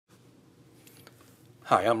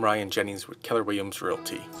Hi, I'm Ryan Jennings with Keller Williams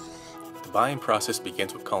Realty. The buying process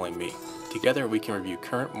begins with calling me. Together we can review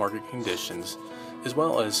current market conditions as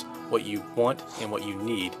well as what you want and what you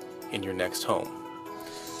need in your next home.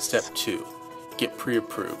 Step 2. Get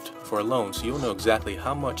pre-approved for a loan so you'll know exactly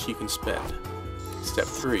how much you can spend. Step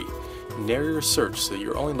 3. Narrow your search so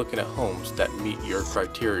you're only looking at homes that meet your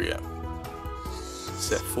criteria.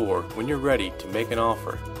 Step 4. When you're ready to make an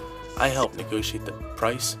offer, I help negotiate the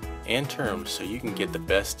price and terms so you can get the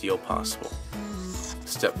best deal possible.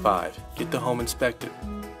 Step 5. Get the home inspected.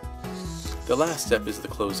 The last step is the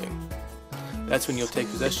closing. That's when you'll take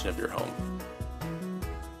possession of your home.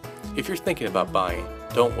 If you're thinking about buying,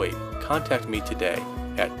 don't wait. Contact me today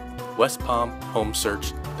at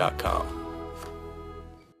westpalmhomesearch.com.